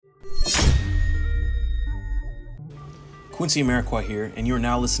Quincy Amarikwa here, and you are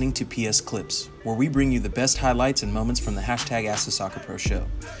now listening to PS Clips, where we bring you the best highlights and moments from the hashtag Ask the Soccer Pro show.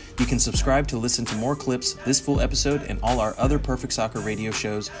 You can subscribe to listen to more clips, this full episode, and all our other Perfect Soccer radio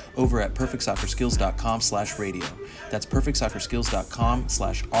shows over at perfectsoccerskills.com/radio. That's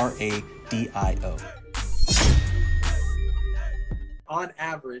perfectsoccerskills.com/RADIO. On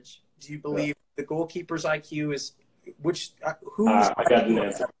average, do you believe the goalkeeper's IQ is I got an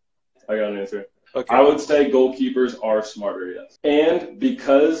answer. Okay. I would say goalkeepers are smarter, yes. And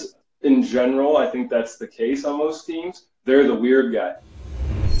because, in general, I think that's the case on most teams, they're the weird guy.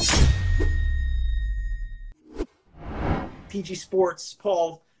 PG Sports,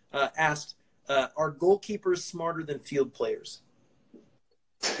 Paul asked, are goalkeepers smarter than field players?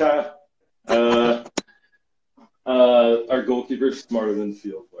 Are goalkeepers smarter than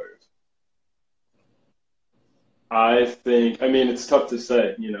field players? It's tough to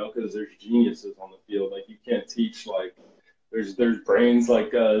say, because there's geniuses on the field. Like, you can't teach, there's brains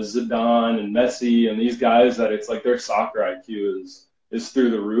like Zidane and Messi and these guys that it's like their soccer IQ is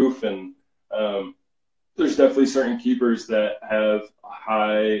through the roof. And there's definitely certain keepers that have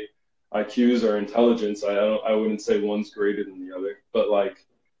high IQs or intelligence. I wouldn't say one's greater than the other, but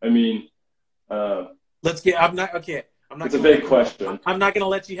it's a big question. I'm not going to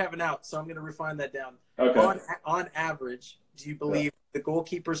let you have an out, so I'm going to refine that down. Okay. On average, do you believe the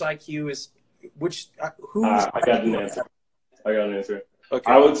goalkeeper's IQ is I got an answer. Okay.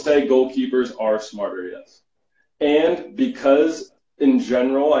 I would say goalkeepers are smarter, yes. And because, in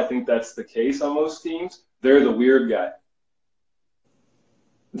general, I think that's the case on most teams, they're the weird guy.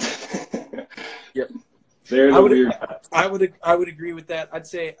 Yep. They're the weird guy. I would agree with that. I'd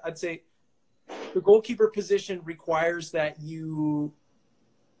say the goalkeeper position requires that you're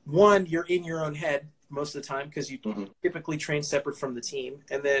in your own head most of the time because you typically train separate from the team.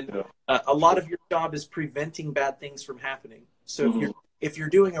 And then a lot of your job is preventing bad things from happening. So if you're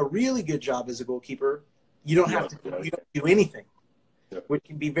doing a really good job as a goalkeeper, you don't have to do anything, which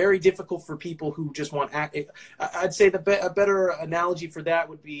can be very difficult for people who just want I'd say a better analogy for that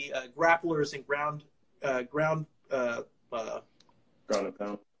would be grapplers and ground and pound.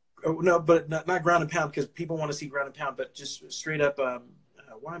 No, but not ground and pound because people want to see ground and pound, but just straight up,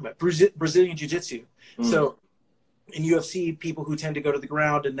 Brazilian Jiu-Jitsu. So in UFC, people who tend to go to the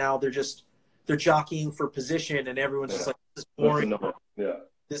ground and now they're jockeying for position and everyone's just like, this is boring.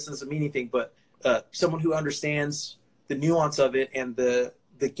 This doesn't mean anything. But someone who understands the nuance of it and the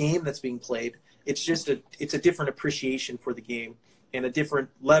game that's being played, it's a different appreciation for the game and a different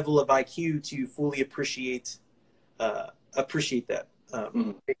level of IQ to fully appreciate that.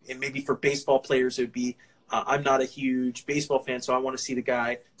 And maybe for baseball players, it would be, I'm not a huge baseball fan, so I want to see the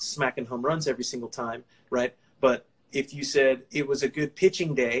guy smacking home runs every single time, right? But if you said it was a good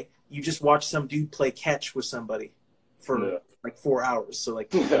pitching day, you just watch some dude play catch with somebody for 4 hours. So you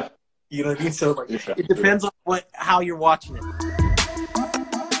know what I mean? So it depends on how you're watching it.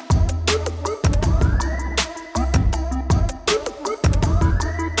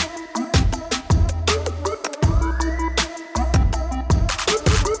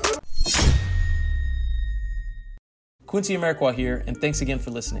 Quincy Amarikwa here, and thanks again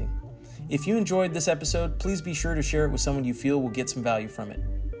for listening. If you enjoyed this episode, please be sure to share it with someone you feel will get some value from it.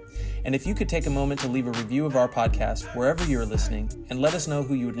 And if you could take a moment to leave a review of our podcast wherever you're listening and let us know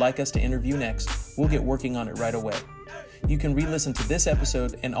who you would like us to interview next, we'll get working on it right away. You can re-listen to this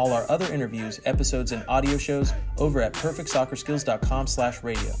episode and all our other interviews, episodes, and audio shows over at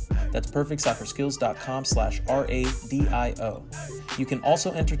perfectsoccerskills.com/radio. That's perfectsoccerskills.com/RADIO. You can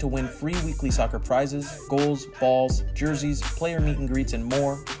also enter to win free weekly soccer prizes, goals, balls, jerseys, player meet and greets, and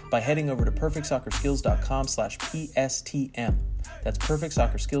more by heading over to perfectsoccerskills.com/PSTM. That's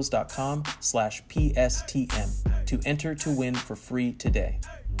perfectsoccerskills.com/PSTM to enter to win for free today.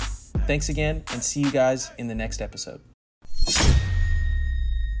 Thanks again, and see you guys in the next episode.